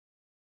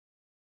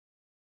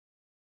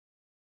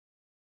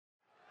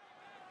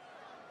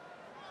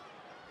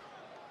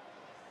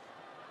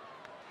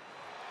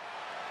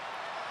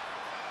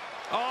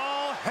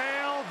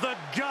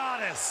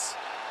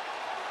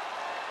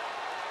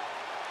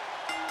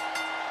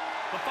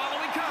The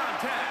following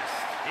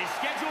contest is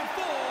scheduled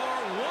for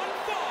one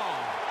fall.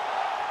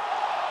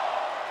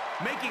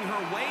 Making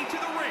her way to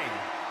the ring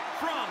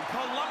from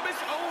Columbus,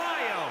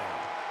 Ohio,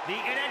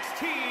 the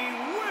NXT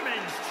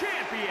Women's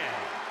Champion,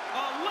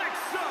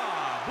 Alexa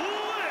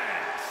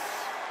Bliss.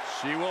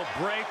 She will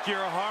break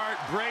your heart,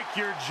 break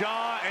your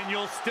jaw, and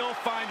you'll still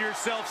find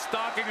yourself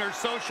stalking her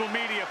social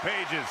media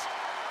pages.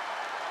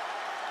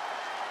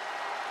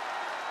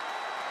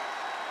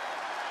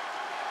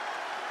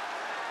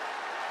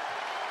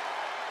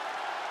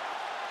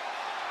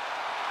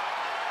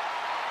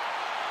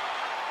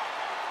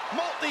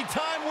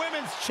 Multi-time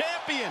women's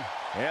champion.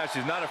 Yeah,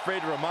 she's not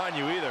afraid to remind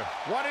you either.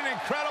 What an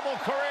incredible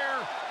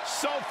career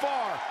so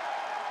far.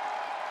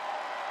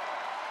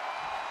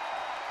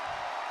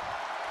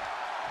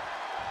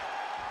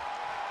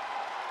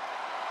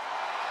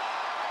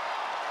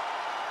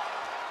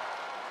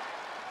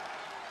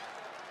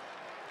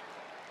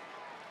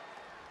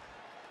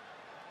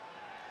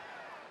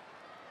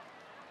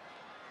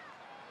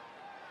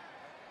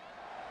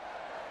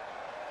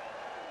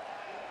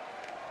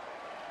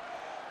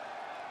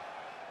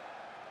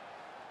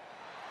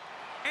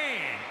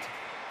 And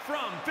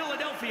from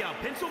Philadelphia,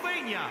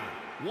 Pennsylvania,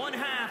 one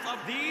half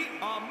of the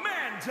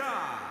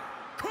Amanda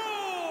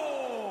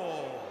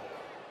Cole.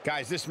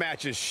 Guys, this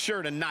match is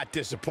sure to not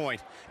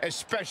disappoint,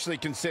 especially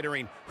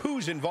considering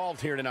who's involved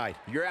here tonight.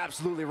 You're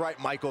absolutely right,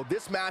 Michael.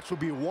 This match will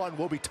be one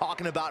we'll be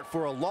talking about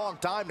for a long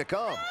time to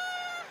come.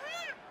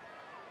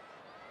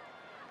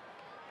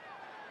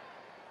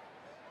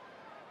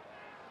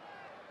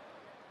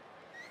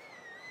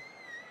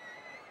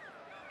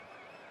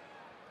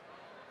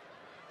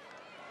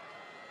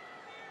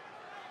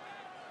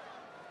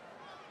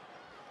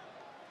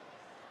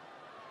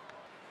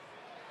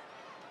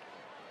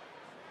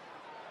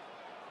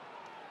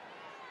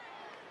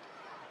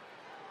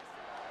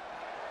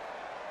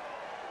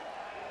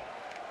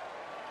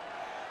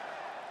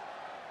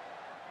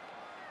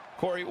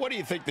 Corey, what do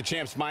you think the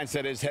champ's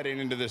mindset is heading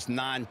into this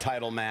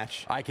non-title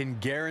match? I can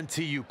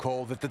guarantee you,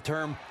 Cole, that the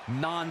term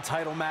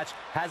non-title match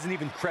hasn't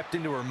even crept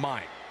into her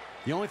mind.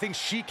 The only thing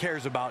she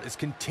cares about is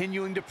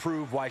continuing to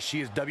prove why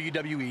she is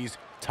WWE's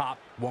top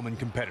woman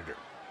competitor.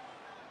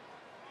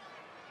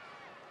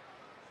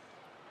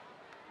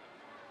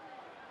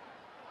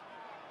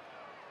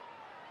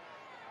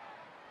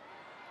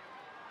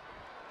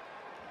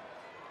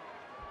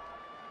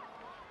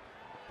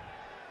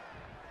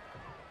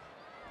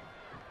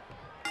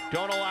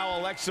 Don't allow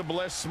Alexa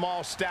Bliss'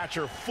 small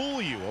stature fool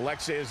you.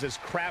 Alexa is as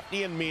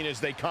crafty and mean as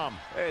they come.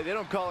 Hey, they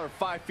don't call her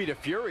 5 feet of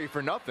fury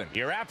for nothing.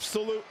 You're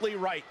absolutely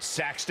right,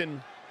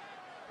 Saxton.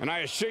 And I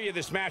assure you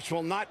this match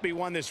will not be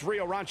one this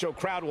Rio Rancho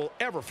crowd will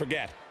ever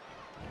forget.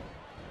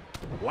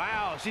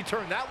 Wow, she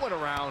turned that one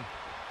around.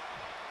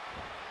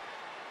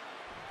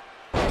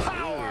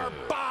 Power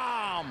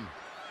bomb!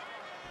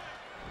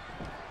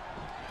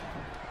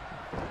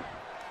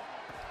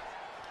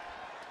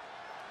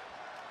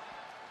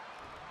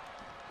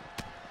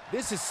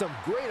 This is some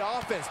great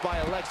offense by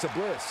Alexa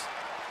Bliss.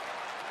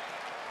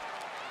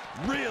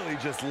 Really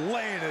just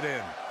laying it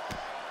in.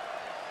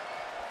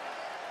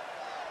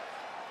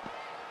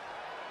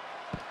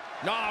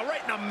 Nah,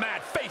 right in the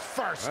mat, face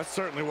first. That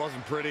certainly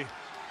wasn't pretty.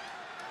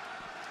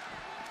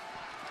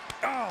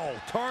 Oh,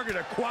 target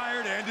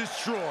acquired and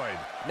destroyed.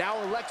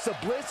 Now Alexa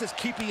Bliss is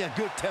keeping a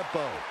good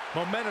tempo.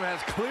 Momentum has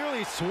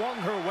clearly swung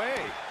her way.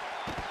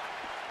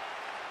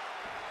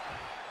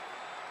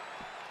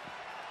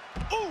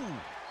 Ooh!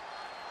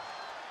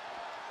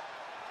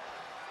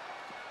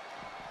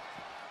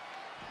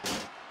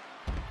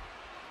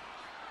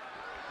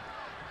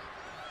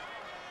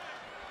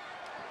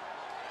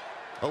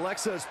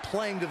 Alexa is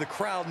playing to the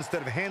crowd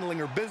instead of handling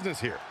her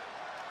business here.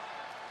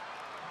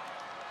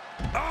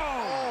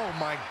 Oh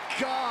my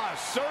gosh,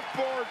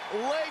 surfboard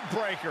leg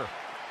breaker.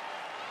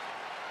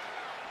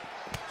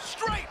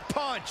 Straight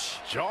punch.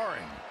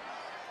 Jarring.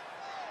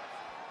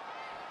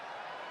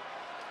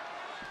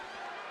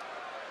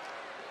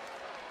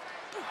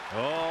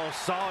 Oh,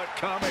 saw it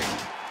coming.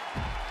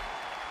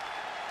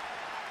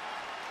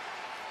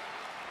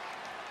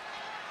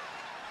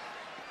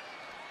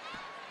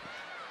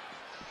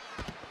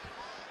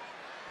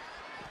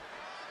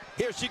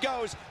 Here she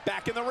goes,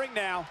 back in the ring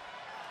now.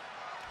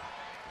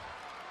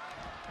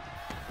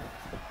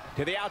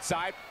 To the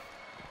outside.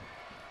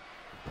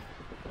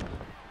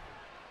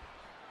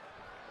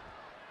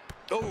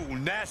 Oh,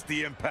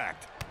 nasty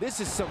impact. This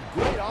is some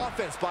great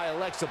offense by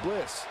Alexa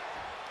Bliss.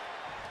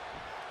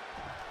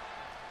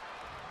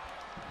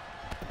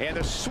 And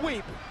the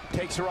sweep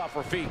takes her off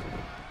her feet.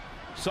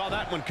 Saw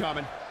that one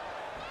coming.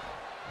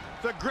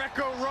 The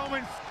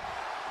Greco-Roman.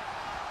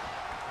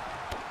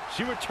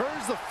 She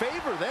returns the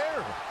favor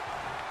there.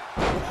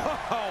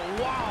 Oh,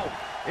 wow.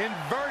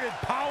 Inverted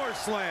power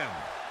slam.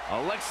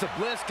 Alexa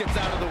Bliss gets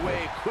out of the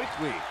way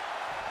quickly.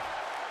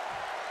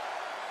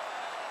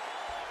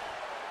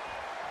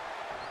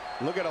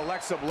 Look at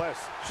Alexa Bliss.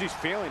 She's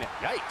feeling it.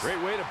 Yikes.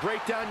 Great way to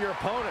break down your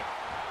opponent.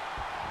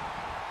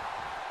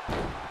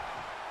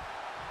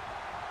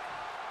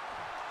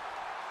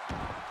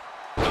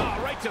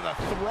 Oh, right to the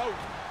throat.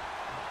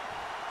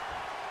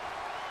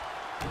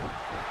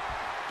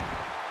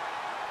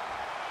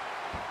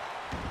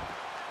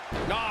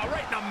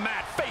 the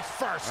mat, face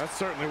first. That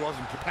certainly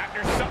wasn't.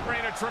 After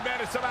suffering a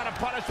tremendous amount of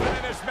punishment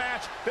in this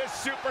match, this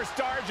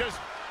superstar just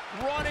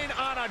running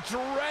on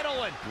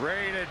adrenaline.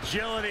 Great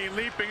agility,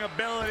 leaping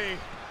ability.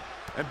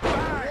 And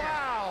bang!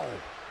 Wow!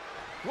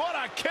 What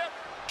a kick!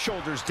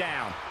 Shoulders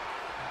down.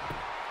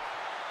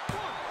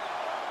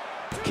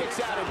 Kicks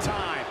out in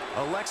time.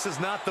 Alexa's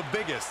not the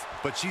biggest,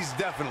 but she's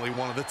definitely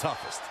one of the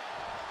toughest.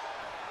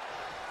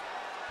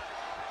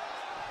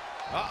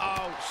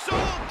 Uh-oh,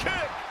 solo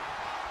kick!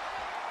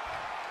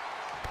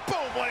 Boom,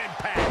 what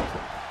impact!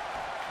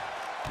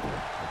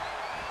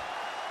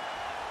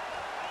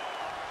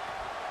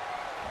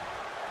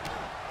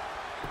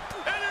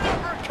 And an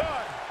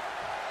uppercut!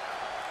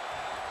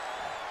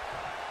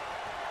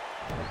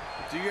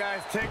 Do you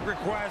guys take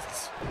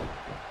requests?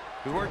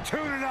 'Cause we're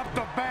tuning up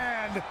the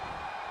band.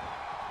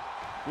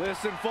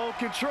 Bliss in full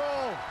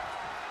control.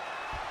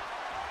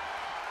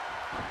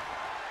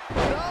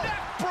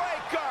 Neck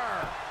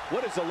breaker!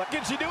 What is Alexa?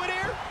 Can she do it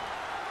here?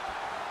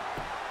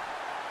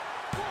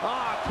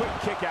 Ah,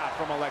 quick kick out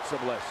from Alexa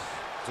Bliss.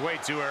 It's way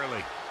too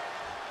early.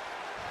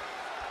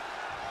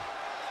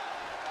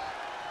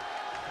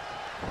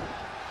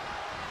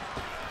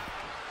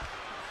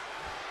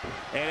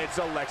 And it's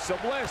Alexa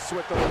Bliss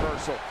with the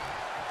reversal.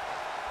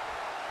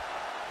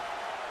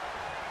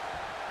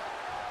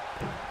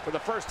 For the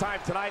first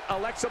time tonight,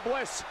 Alexa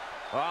Bliss.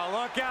 Oh,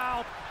 look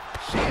out.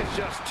 She is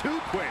just too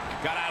quick.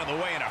 Got out of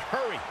the way in a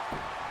hurry.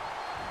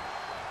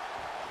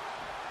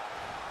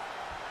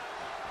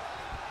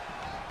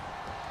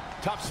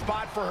 Tough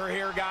spot for her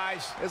here,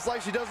 guys. It's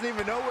like she doesn't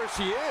even know where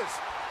she is.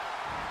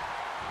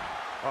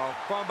 Oh,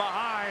 from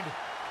behind.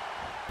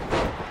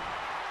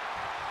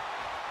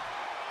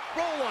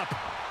 Roll up.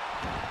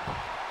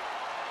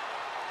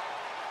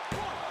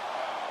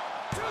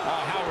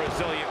 Oh, how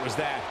resilient was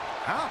that?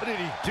 How did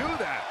he do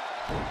that?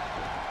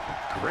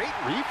 Great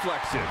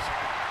reflexes.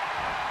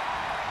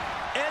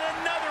 And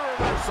another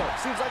reversal.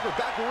 Seems like we're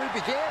back where we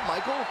began,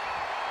 Michael.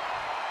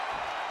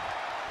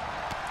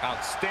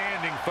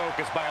 Outstanding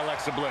focus by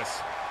Alexa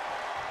Bliss.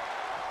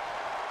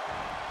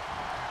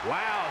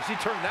 Wow, she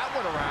turned that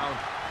one around.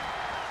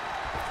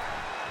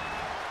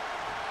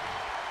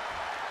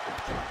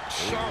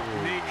 Sharp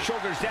knee.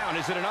 Shoulders down.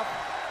 Is it enough?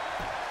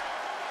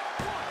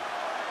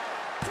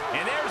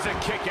 And there's a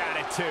kick out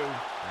at two.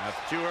 That's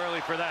too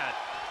early for that.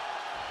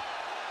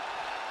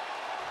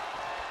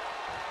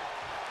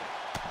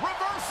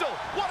 Reversal.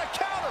 What a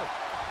counter.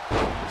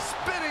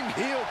 Spinning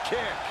heel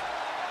kick.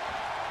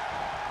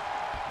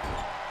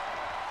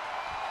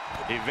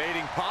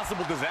 Evading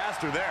possible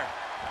disaster there.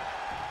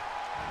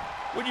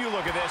 When you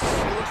look at this,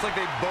 It looks like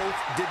they both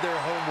did their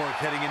homework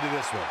heading into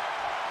this one.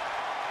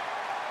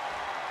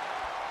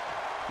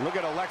 look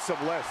at Alexa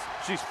Bliss.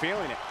 She's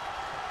feeling it.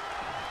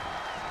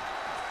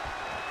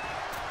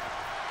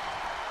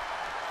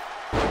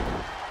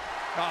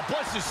 Oh,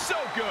 Bliss is so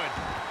good.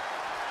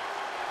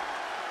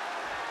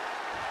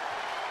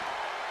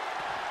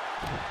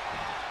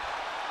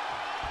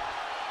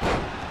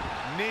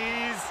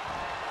 Knees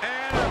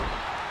and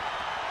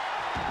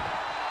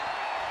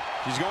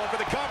She's going for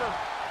the cover.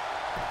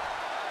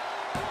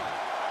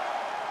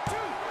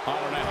 I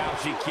don't know how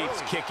she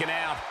keeps kicking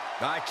out.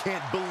 I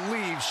can't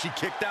believe she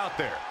kicked out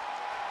there.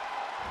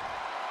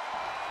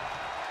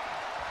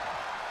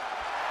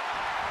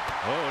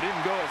 Oh, it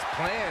didn't go as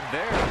planned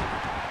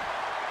there.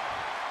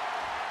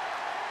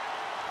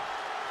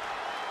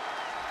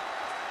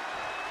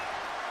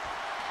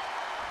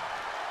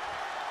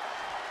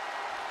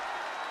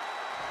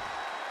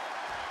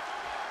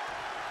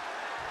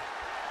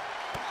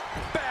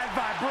 bad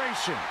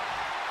vibration.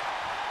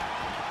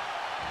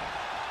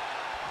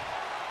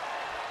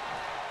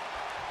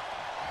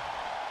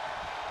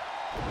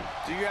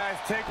 Do you guys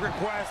take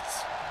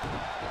requests?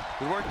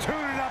 'Cause we're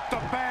tuning up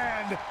the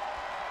band.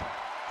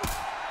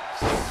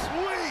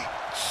 Sweet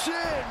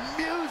chin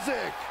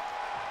music.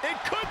 It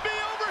could be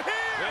over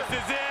here.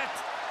 This is it.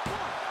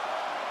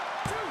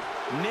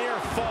 Near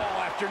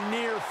fall after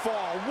near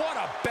fall. What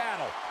a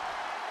battle.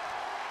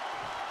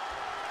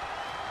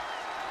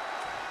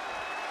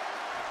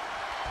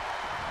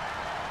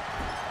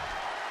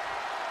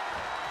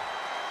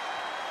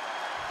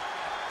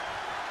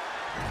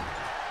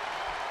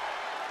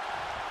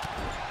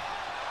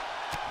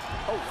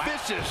 Oh,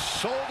 vicious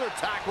shoulder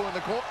tackle in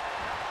the corner.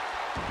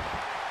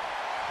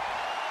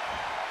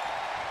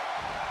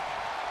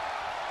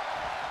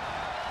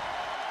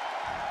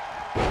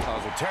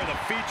 Will tear the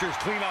features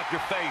clean off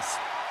your face.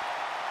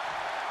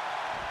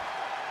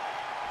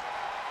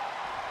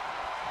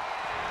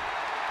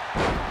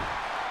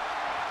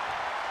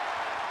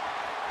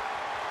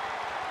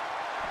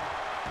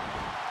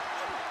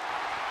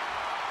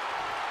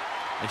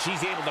 And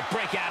she's able to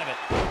break out of it.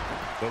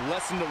 The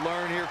lesson to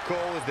learn here,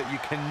 Cole, is that you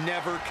can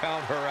never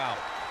count her out.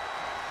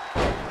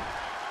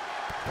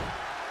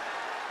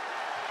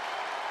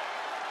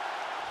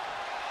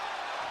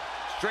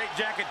 Straight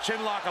jacket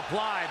chin lock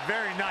applied.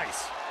 Very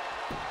nice.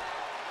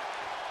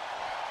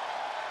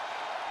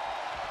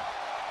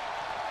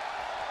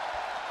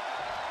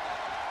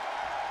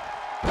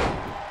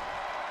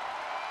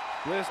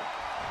 Bliss,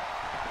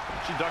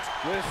 she ducks.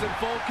 Bliss in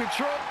full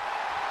control.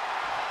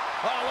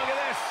 Oh, look at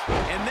this.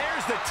 And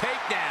there's the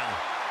takedown.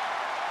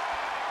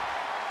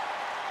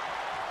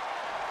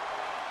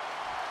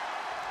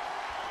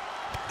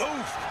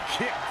 Oof,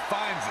 kick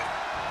finds it.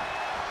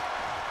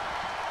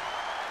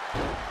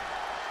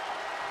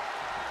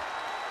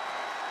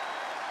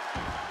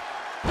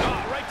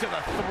 Oh, right to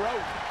the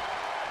throat.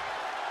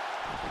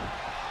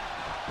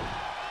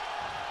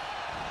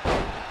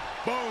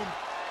 Boom.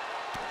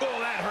 Oh,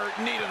 that hurt.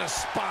 Knee to the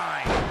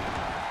spine.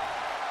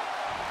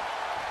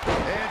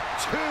 And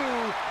 2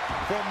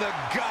 from the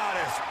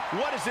Goddess.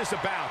 What is this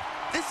about?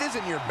 This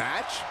isn't your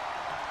match.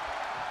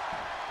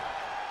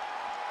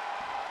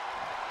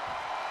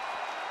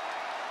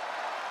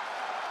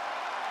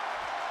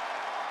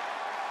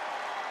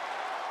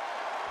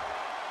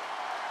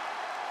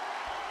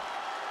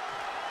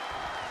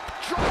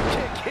 Drop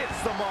kick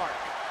hits the mark.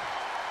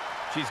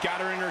 She's got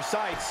her in her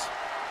sights.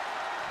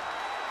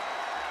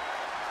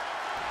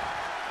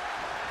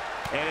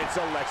 And it's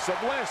Alexa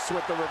Bliss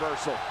with the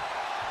reversal.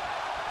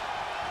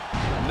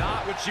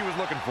 Not what she was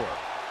looking for.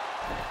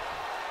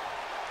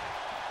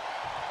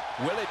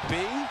 Will it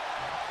be?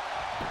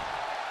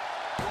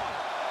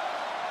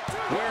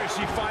 Where is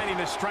she finding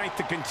the strength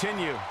to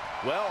continue?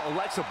 Well,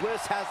 Alexa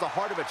Bliss has the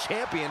heart of a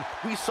champion.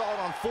 We saw it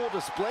on full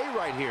display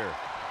right here.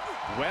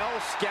 Well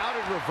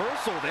scouted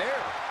reversal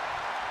there.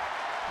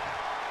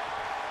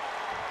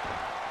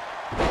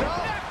 No.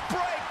 Neck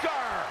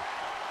breaker!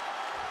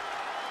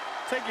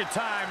 Take your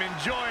time,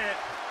 enjoy it.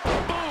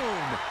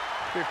 Boom!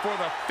 Before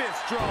the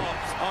fist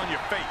drops on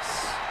your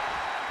face.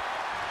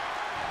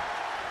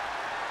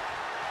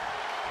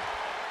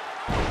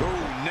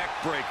 Ooh, neck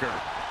breaker.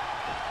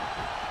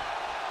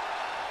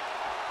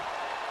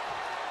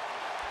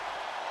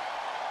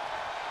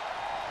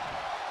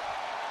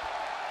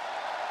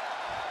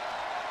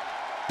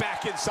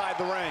 Back inside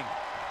the ring.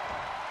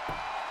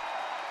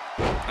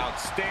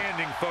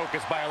 Outstanding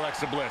focus by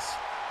Alexa Bliss.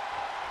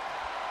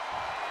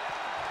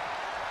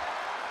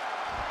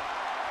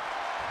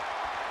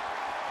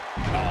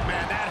 Oh,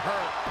 man, that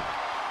hurt.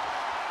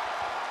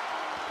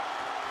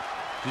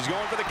 She's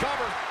going for the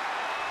cover.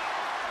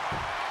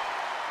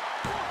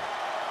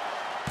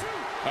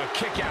 A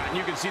kick out, and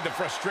you can see the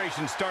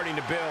frustration starting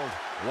to build.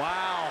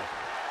 Wow.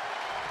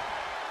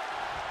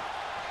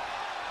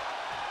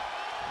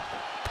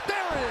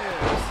 There it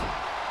is.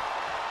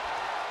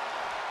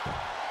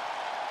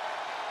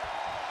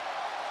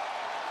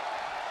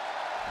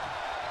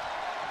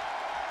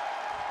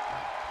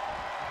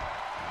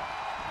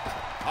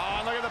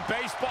 Oh, look at the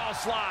baseball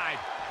slide.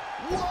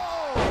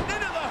 Whoa! Into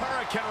the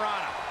Hurricane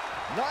Rana.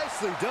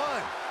 Nicely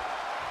done.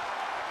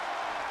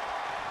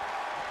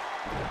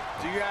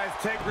 Do you guys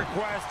take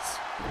requests?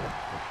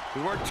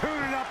 We're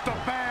tuning up the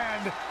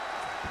band.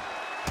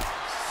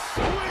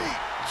 Sweet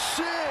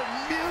chin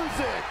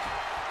music.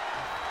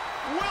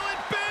 Will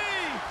it be?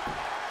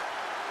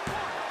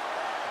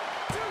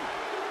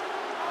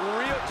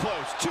 Real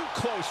close, too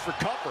close for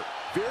comfort.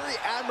 Very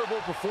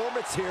admirable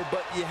performance here,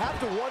 but you have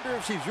to wonder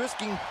if she's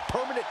risking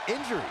permanent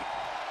injury.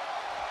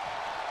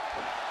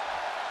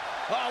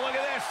 Oh, look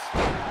at this.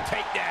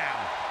 Takedown.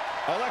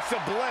 Alexa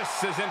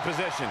Bliss is in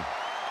position.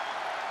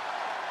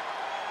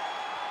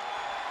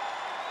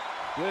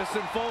 Bliss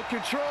in full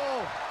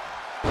control.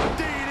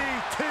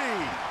 DDT.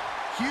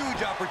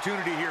 Huge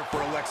opportunity here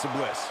for Alexa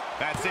Bliss.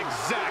 That's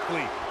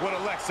exactly what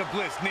Alexa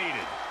Bliss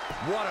needed.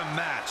 What a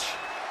match.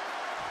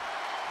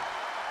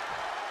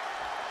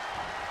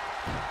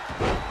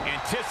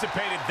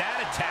 Anticipated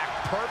that attack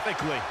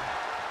perfectly.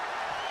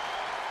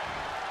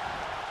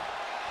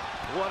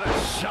 What a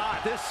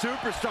shot. This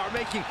superstar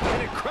making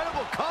an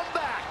incredible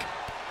comeback.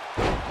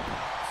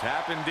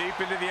 Tapping deep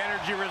into the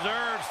energy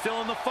reserve, still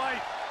in the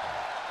fight.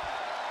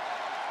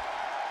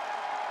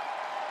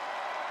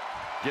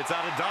 Gets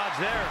out of dodge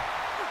there.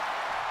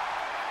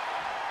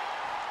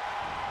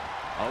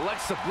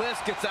 Alexa Bliss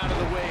gets out of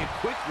the way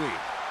quickly.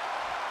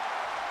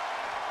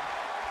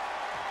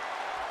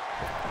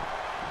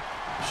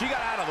 She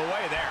got out of the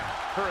way there.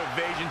 Her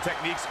evasion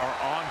techniques are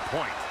on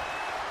point.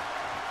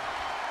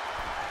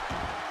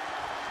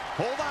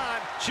 Hold on.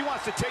 She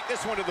wants to take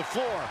this one to the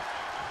floor.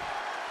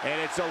 And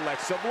it's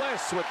Alexa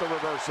Bliss with the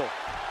reversal.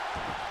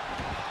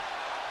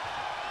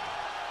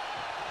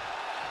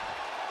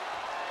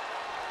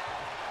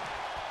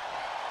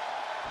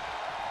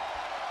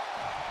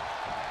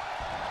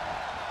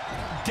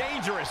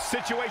 Dangerous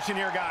situation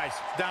here, guys.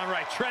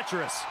 Downright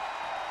treacherous.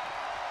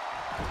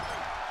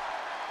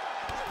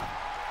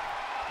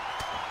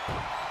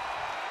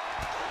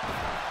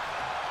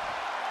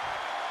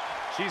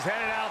 She's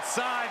headed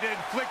outside to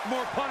inflict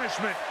more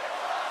punishment.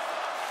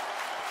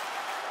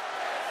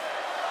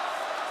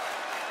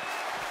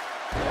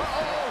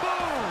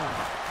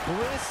 Boom!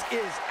 Bliss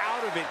is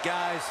out of it,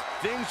 guys.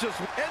 Things just...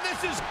 And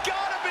this has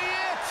got to be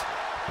it!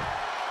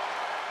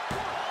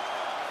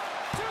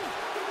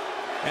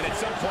 And at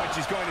some point,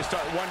 she's going to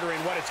start wondering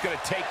what it's going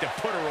to take to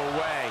put her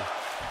away.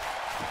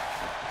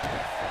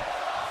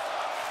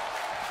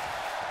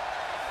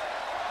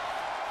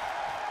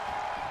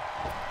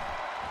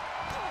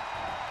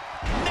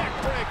 Neck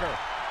breaker.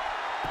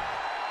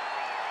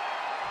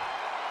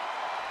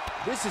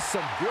 This is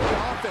some good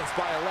offense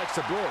by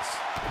Alexa Bliss.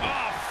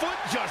 Oh, foot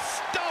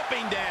just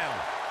stomping down.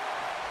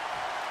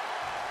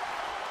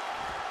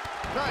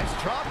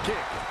 Nice drop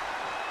kick.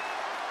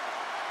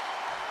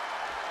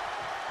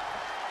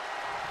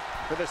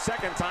 For the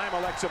second time,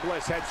 Alexa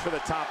Bliss heads for the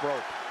top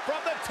rope.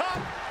 From the top.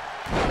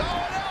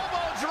 Oh, an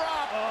elbow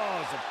drop.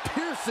 Oh, it's a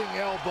piercing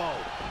elbow.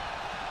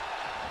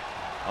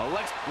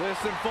 Alexa Bliss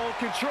in full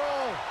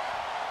control.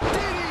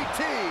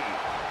 DDT.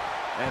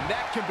 And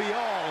that can be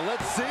all.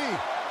 Let's see.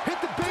 Hit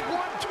the big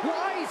one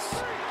twice.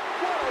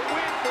 What a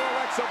win for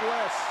Alexa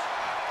Bliss.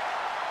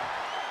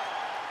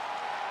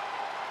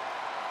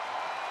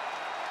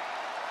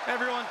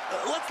 Everyone,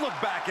 let's look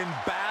back and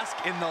bask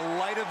in the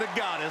light of the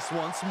goddess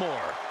once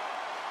more.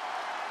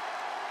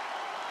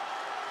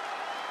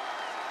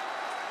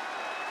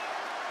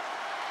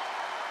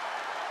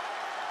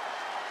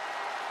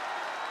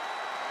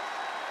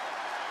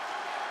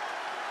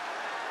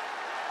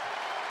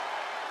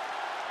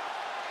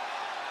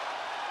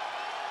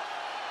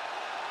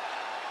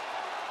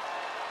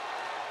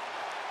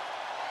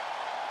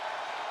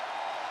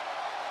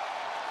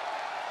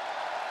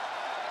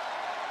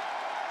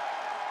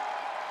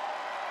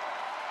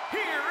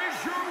 Here is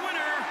your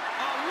winner,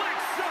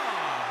 Alexa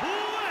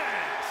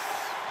Bliss.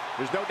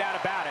 There's no doubt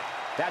about it.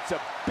 That's a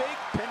big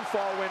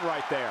pinfall win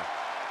right there.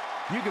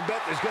 You can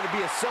bet there's going to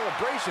be a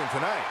celebration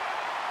tonight.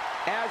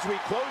 As we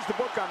close the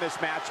book on this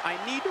match, I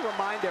need to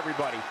remind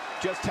everybody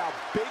just how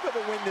big of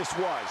a win this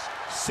was.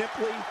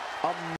 Simply amazing.